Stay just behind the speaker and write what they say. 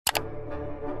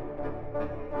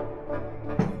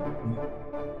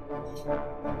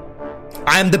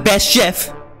I am the best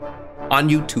chef on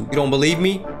YouTube. You don't believe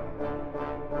me?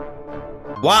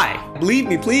 Why? Believe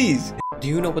me, please. Do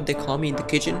you know what they call me in the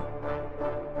kitchen?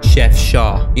 Chef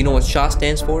Shaw. You know what Shaw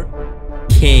stands for?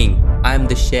 King. I'm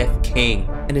the chef king.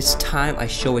 And it's time I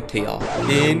show it to y'all.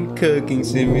 In Cooking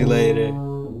Simulator.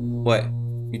 What?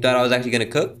 You thought I was actually gonna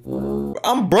cook?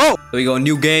 I'm broke. So we go,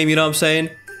 new game, you know what I'm saying?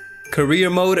 Career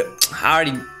mode. I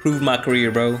already proved my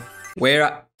career, bro.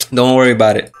 Don't worry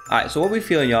about it. Alright, so what we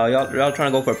feeling, y'all? Y'all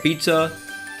trying to go for pizza?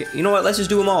 You know what? Let's just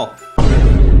do them all.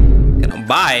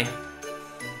 Bye.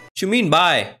 What you mean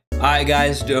bye? Alright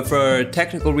guys, for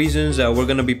technical reasons, we're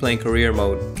gonna be playing career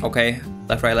mode. Okay?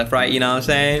 Left, right, you know what I'm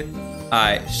saying?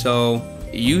 Alright, so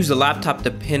use the laptop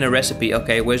to pin a recipe.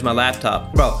 Okay, where's my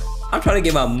laptop? Bro, I'm trying to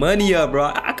get my money up, bro.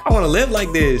 I want to live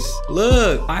like this.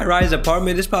 Look, high-rise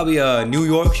apartment. This is probably New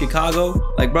York,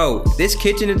 Chicago. Like, bro, this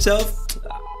kitchen itself,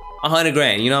 100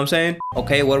 grand. You know what I'm saying?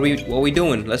 Okay, what are we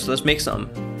doing? Let's make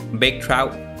something. Baked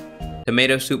trout,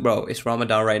 tomato soup, bro. It's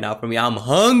Ramadan right now for me. I'm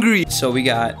hungry. So we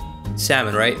got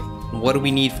salmon, right? What do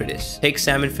we need for this? Take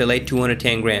salmon fillet,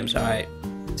 210 grams. All right.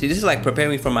 See, this is like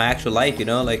preparing me for my actual life, you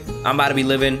know? Like, I'm about to be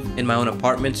living in my own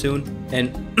apartment soon.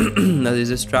 And now there's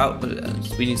this trout.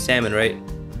 We need salmon, right?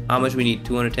 How much we need?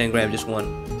 210 grams, just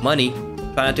one. Money.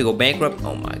 Try not to go bankrupt.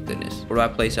 Oh my goodness. Where do I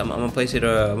place it? I'm gonna place it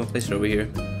over here.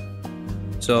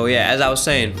 So yeah, as I was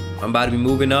saying, I'm about to be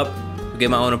moving up to get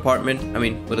my own apartment. I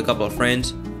mean, with a couple of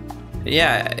friends.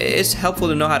 Yeah, it's helpful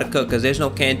to know how to cook because there's no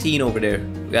canteen over there.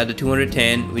 We got the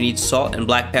 210. We need salt and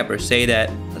black pepper. Say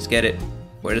that. Let's get it.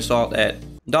 Where's the salt at?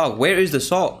 Dog, where is the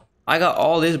salt? I got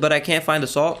all this, but I can't find the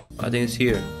salt. I think it's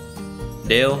here.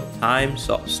 Dill, thyme,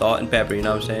 salt and pepper. You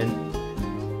know what I'm saying?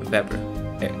 And pepper.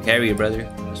 Okay, carry it, brother.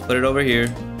 Let's put it over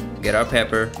here. Get our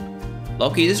pepper.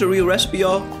 Loki, is this a real recipe,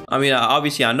 y'all? I mean,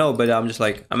 obviously I know, but I'm just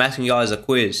like, I'm asking y'all as a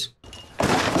quiz.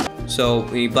 So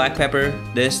we need black pepper,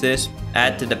 this,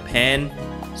 add to the pan,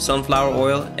 sunflower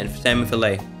oil, and salmon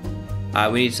fillet.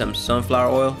 We need some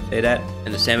sunflower oil, say that,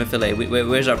 and the salmon fillet.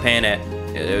 Where's our pan at?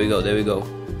 Yeah, there we go.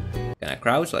 Can I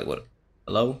crouch? Like what?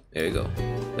 Hello? There we go.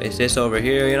 Place this over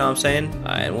here, you know what I'm saying?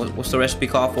 Alright, what's the recipe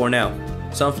called for now?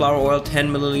 Sunflower oil, 10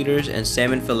 milliliters, and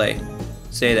salmon fillet.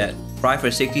 Say that. Fry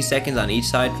for 60 seconds on each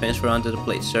side, transfer onto the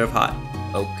plate, serve hot.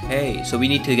 Okay, so we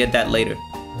need to get that later.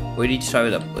 We need to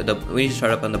start up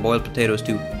on the boiled potatoes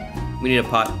too. We need a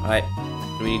pot, alright?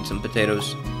 We need some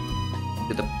potatoes.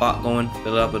 Get the pot going,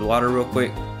 fill it up with water real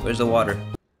quick. Where's the water?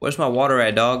 Where's my water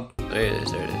at, dog? There it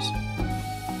is.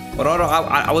 But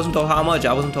I wasn't told how much.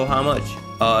 1,000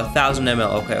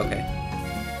 ml. Okay.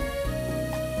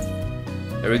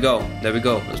 There we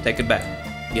go. Let's take it back.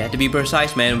 You have to be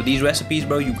precise, man. With these recipes,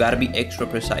 bro, you gotta be extra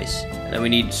precise. And then we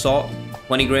need salt,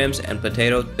 20 grams, and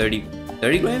potato,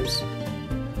 30 grams?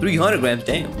 300 grams,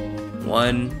 damn.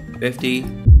 150.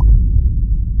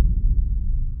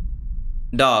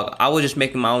 Dog, I was just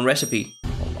making my own recipe.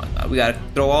 Oh my god, we gotta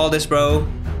throw all this, bro.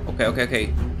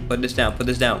 Okay. Put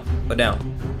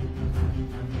down.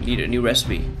 Need a new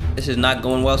recipe. This is not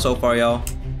going well so far, y'all.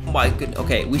 Oh my goodness.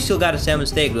 Okay, we still got a salmon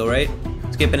steak though, right?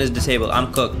 Skipping is disabled.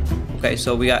 I'm cooked. Okay,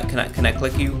 so we got, can I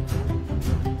click you?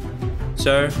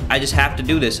 Sir, I just have to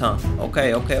do this, huh?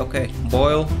 Okay.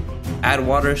 Boil, add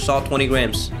water, salt 20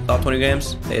 grams.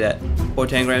 Say that. Pour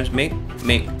 10 grams, make.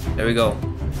 There we go.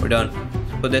 We're done.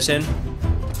 Put this in.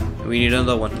 We need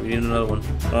another one.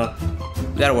 Come on.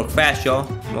 We gotta work fast, y'all.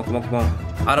 Come on.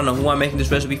 I don't know who I'm making this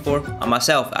recipe for.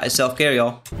 Myself. I self-care,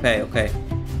 y'all. Okay.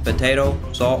 Potato,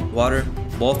 salt, water.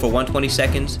 Boil for 120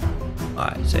 seconds.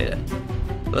 Alright, say that.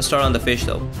 Let's start on the fish,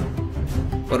 though.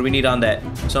 What do we need on that?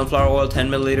 Sunflower oil, 10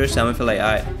 milliliters, salmon fillet.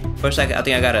 Alright. First, I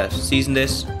think I gotta season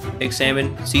this. Big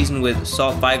salmon. Season with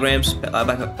salt, 5 grams.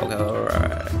 Okay.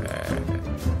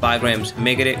 5 grams.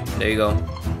 Make it. There you go.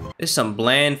 This is some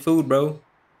bland food, bro.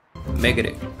 Make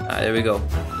it. Alright, there we go.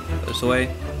 Put this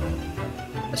away.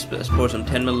 Let's pour some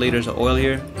 10 milliliters of oil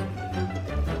here.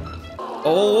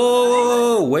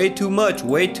 Oh, way too much.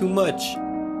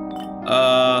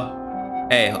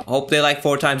 Hey, hope they like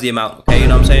 4 times the amount. Okay, you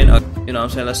know what I'm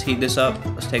saying? Let's heat this up.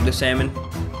 Let's take the salmon.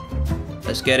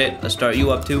 Let's get it. Let's start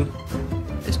you up too.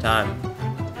 It's time.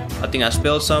 I think I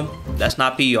spilled some. That's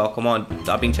not pee, y'all. Come on,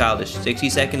 stop being childish. 60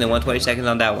 seconds and 120 seconds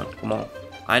on that one. Come on.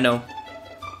 I know.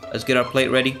 Let's get our plate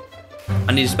ready.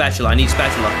 I need a spatula.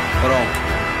 Hold on.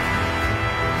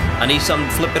 I need something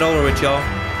to flip it over with, y'all.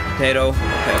 Potato.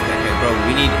 Okay, bro.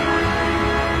 We need...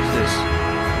 What's this?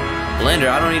 Blender.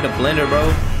 I don't need a blender,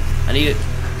 bro. I need it.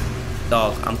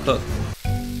 Dog, I'm cooked.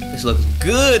 This looks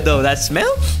good, though. That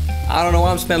smell? I don't know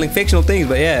why I'm smelling fictional things,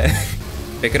 but yeah.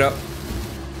 Pick it up.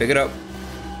 Pick it up.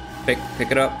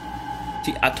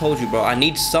 See, I told you, bro. I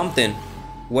need something.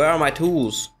 Where are my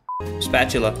tools?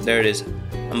 Spatula. There it is.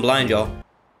 I'm blind, y'all.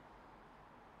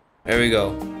 There we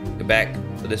go. Get back.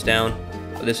 Put this down.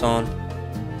 Put this on.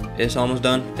 It's almost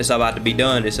done. It's about to be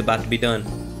done. It's about to be done.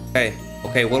 Okay.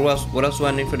 Okay. What else? What else do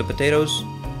I need for the potatoes?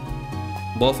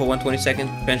 Boil for 120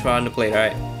 seconds. French fry on the plate. All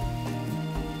right.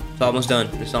 It's almost done.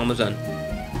 It's almost done.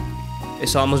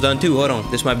 It's almost done too. Hold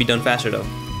on. This might be done faster though.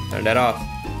 Turn that off.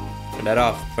 Turn that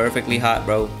off. Perfectly hot,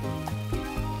 bro.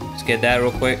 Let's get that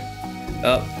real quick.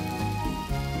 Up.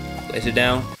 Place it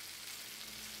down.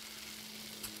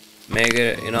 Make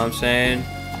it, you know what I'm saying?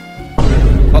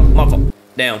 Oh, my fault.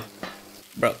 Down.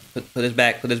 Bro, put this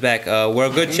back. Put this back. We're a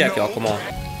good chef, y'all. Come on.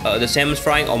 The salmon's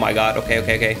frying. Oh my god. Okay,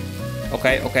 okay, okay.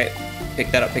 Okay, okay.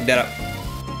 Pick that up. Pick that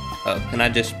up. Can I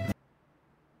just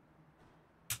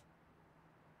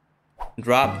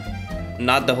drop?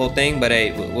 Not the whole thing, but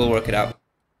hey, we'll work it out.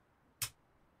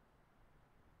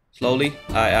 Slowly.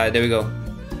 Alright, there we go.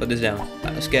 Put this down.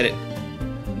 Let's get it.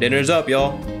 Dinner's up,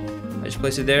 y'all. I just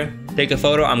place it there. Take a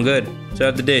photo. I'm good.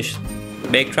 Serve the dish.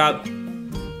 Baked trout.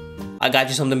 I got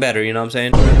you something better. You know what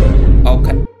I'm saying?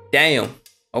 Okay. Damn.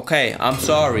 Okay. I'm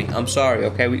sorry. I'm sorry.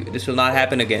 Okay. This will not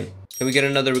happen again. Can we get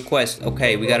another request?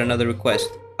 Okay. We got another request.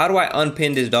 How do I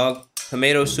unpin this dog?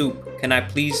 Tomato soup. Can I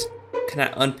please? Can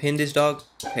I unpin this dog?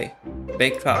 Okay.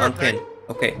 Baked trout. Unpin.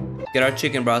 Okay. Get our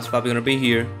chicken broth. It's probably gonna be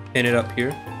here. Pin it up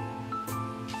here.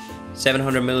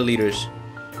 700 milliliters.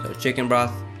 So chicken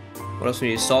broth. What else we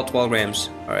need? Salt, 12 grams.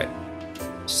 All right.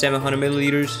 700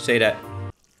 milliliters. Say that.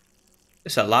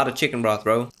 It's a lot of chicken broth,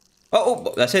 bro.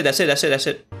 Oh, that's it. That's it. That's it. That's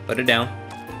it. Put it down.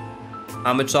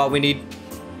 How much salt we need?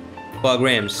 12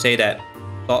 grams. Say that.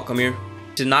 Salt, come here.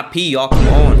 This is not pea, y'all. Come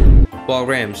on. 12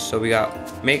 grams. So we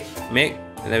got make,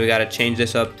 and then we gotta change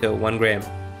this up to 1 gram.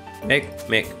 Make.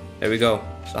 There we go.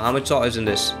 So how much salt is in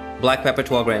this? Black pepper,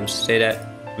 12 grams. Say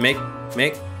that. Make,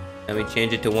 and we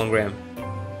change it to 1 gram.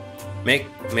 Make.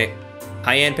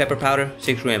 Cayenne pepper powder,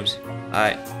 6 grams.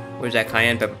 Alright, where's that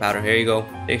cayenne pepper powder? Here you go.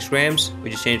 6 grams.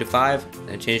 We just changed to 5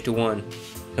 and change to 1.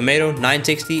 Tomato,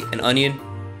 960, and onion,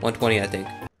 120, I think.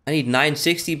 I need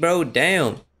 960, bro.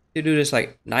 Damn. You do this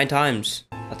like 9 times.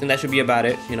 I think that should be about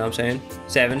it. You know what I'm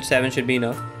saying? 7 should be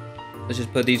enough. Let's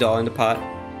just put these all in the pot.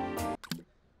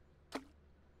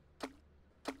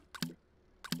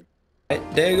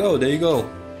 Right, there you go. There you go.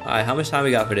 Alright, how much time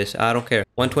we got for this? I don't care.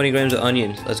 120 grams of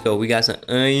onions. Let's go. We got some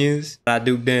onions. I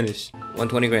do Dennis.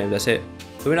 120 grams. That's it.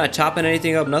 So we're not chopping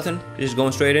anything up, nothing. We're just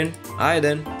going straight in. Alright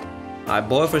then. Alright,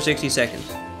 boil for 60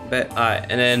 seconds. Bet. Alright,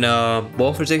 and then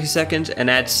boil for 60 seconds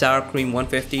and add sour cream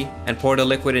 150 and pour the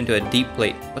liquid into a deep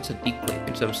plate. What's a deep plate?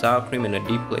 Put some sour cream in a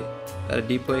deep plate. Is that a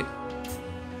deep plate?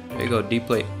 There you go, deep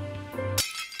plate.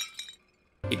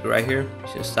 Keep it right here.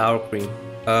 It's just sour cream.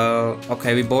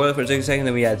 Okay, we boil it for 60 seconds,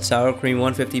 then we add sour cream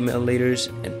 150 milliliters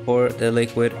and pour the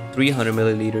liquid 300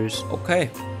 milliliters. Okay,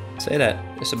 say that.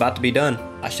 It's about to be done.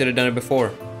 I should have done it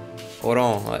before. Hold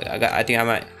on, I think I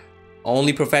might.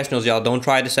 Only professionals, y'all. Don't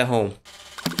try this at home.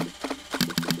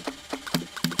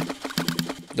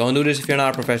 Don't do this if you're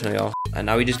not a professional, y'all. And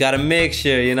now we just got a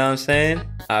mixture, you know what I'm saying?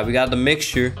 We got the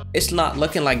mixture. It's not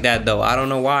looking like that though. I don't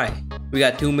know why. We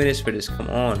got 2 minutes for this. Come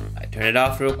on. I turn it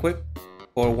off real quick.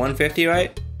 For 150,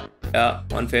 right? Yeah,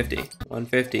 150.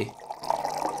 150.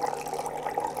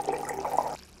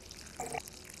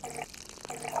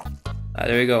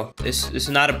 There we go. This is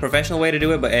not a professional way to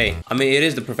do it, but hey, I mean, it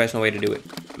is the professional way to do it.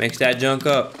 Mix that junk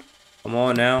up. Come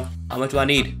on now. How much do I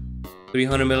need?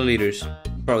 300 milliliters.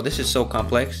 Bro, this is so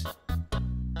complex.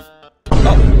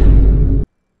 Oh.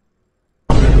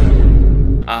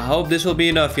 I hope this will be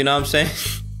enough, you know what I'm saying?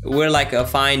 We're like a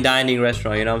fine dining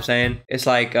restaurant, you know what I'm saying? It's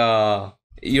like,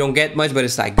 you don't get much, but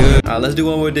it's like good. Alright, let's do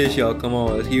one more dish, y'all. Come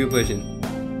on, let's keep it pushing.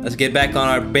 Let's get back on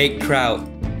our baked trout.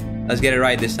 Let's get it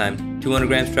right this time. 200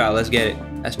 grams trout, let's get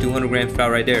it. That's 200 grams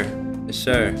trout right there. Yes,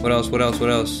 sir. What else, what else,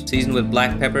 what else? Seasoned with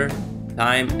black pepper,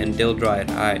 thyme, and dill dried.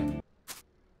 Alright.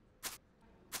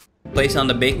 Place on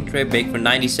the baking tray, bake for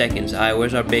 90 seconds. Alright,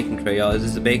 where's our baking tray, y'all? Is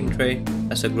this the baking tray?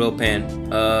 That's a grill pan.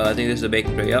 I think this is a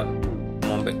baking tray, yup.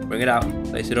 Come on, bring it out.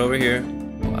 Place it over here.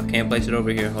 Oh, I can't place it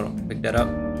over here. Hold on, pick that up.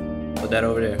 Put that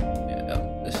over there.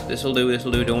 Yeah, this will do. This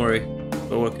will do. Don't worry.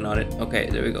 We're working on it. Okay,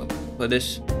 there we go. Put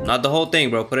this. Not the whole thing,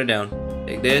 bro. Put it down.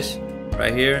 Take this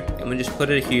right here. I'm gonna just put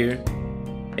it here.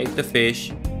 Take the fish.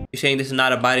 You're saying this is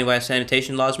not abiding by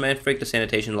sanitation laws, man? Freak the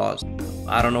sanitation laws.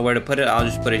 I don't know where to put it. I'll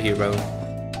just put it here, bro.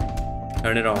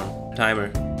 Turn it on.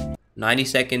 Timer. 90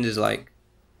 seconds is like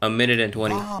a minute and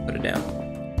 20. Put it down.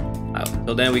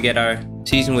 So then we get our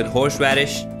seasoned with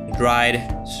horseradish, dried.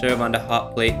 Serve on the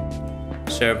hot plate.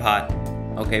 Serve hot.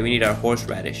 Okay, we need our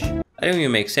horseradish. That don't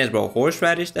even make sense, bro.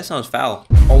 Horseradish? That sounds foul.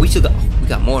 Oh, we still got, we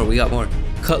got more. We got more.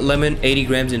 Cut lemon 80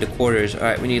 grams into quarters. All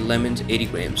right, we need lemons 80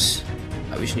 grams.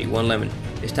 All right, we just need 1 lemon.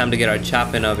 It's time to get our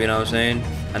chopping up, you know what I'm saying?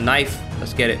 A knife.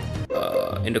 Let's get it.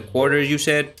 Into quarters, you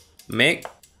said? Make.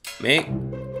 You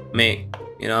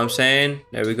know what I'm saying?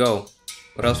 There we go.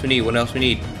 What else we need? What else we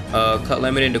need? Cut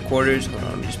lemon into quarters. Hold on,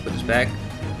 let me just put this back.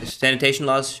 This sanitation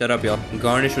laws. Shut up, y'all.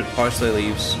 Garnish with parsley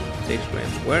leaves. 6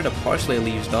 grams. Where are the parsley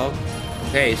leaves, dog?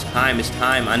 Okay, it's time. It's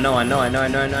time. I know.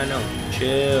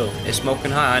 Chill. It's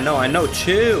smoking hot. I know.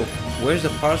 Chill. Where's the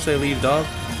parsley leaves, dog?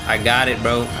 I got it,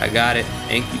 bro. I got it.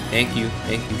 Thank you.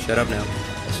 Shut up now.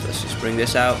 Let's just bring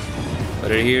this out.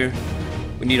 Put it here.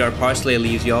 We need our parsley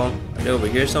leaves, y'all. Are they over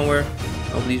here somewhere?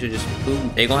 Oh, these are just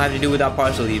food. They gonna have to do without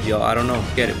parsley leaves, y'all. I don't know.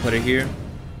 Get it. Put it here.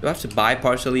 Do I have to buy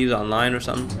parsley leaves online or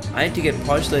something? I need to get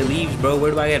parsley leaves, bro.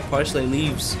 Where do I get parsley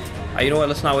leaves? You know what?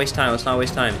 Let's not waste time.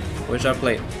 Where's our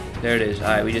plate? There it is. All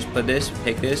right, we just put this.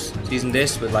 Take this. Season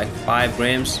this with like 5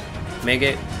 grams. Make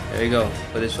it. There you go.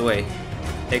 Put this away.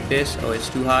 Take this. Oh, it's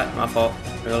too hot. My fault.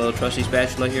 We got a little trusty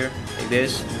spatula here. Take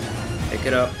this. Pick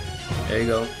it up. There you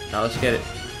go. Now let's get it.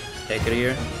 Take it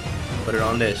here. Put it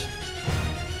on this.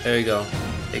 There you go.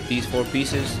 Take these 4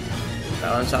 pieces.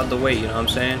 Balance out the weight, you know what I'm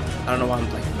saying? I don't know why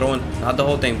I'm like throwing, not the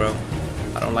whole thing, bro.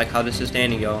 I don't like how this is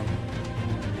standing, y'all.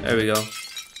 There we go.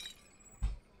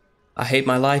 I hate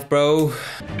my life, bro.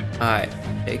 Alright,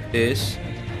 take this.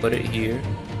 Put it here.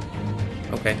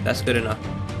 Okay, that's good enough.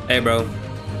 Hey, bro.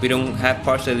 We don't have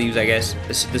parsley leaves, I guess.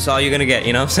 This is all you're gonna get,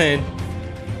 you know what I'm saying?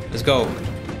 Let's go.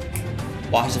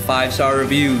 Watch the 5-star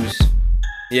reviews.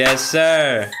 Yes,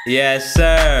 sir. Yes,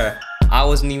 sir. I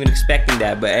wasn't even expecting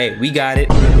that, but hey, we got it.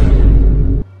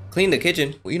 Clean the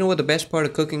kitchen. Well, you know what the best part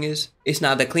of cooking is? It's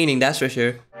not the cleaning, that's for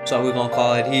sure. So we're gonna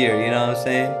call it here, you know what I'm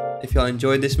saying? If y'all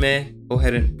enjoyed this, man, go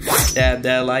ahead and stab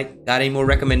that like. Got any more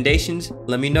recommendations?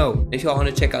 Let me know. If y'all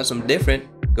wanna check out something different,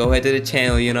 go ahead to the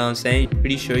channel, you know what I'm saying?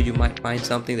 Pretty sure you might find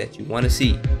something that you wanna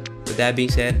see. With that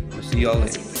being said, we'll see y'all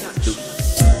later. Deuce.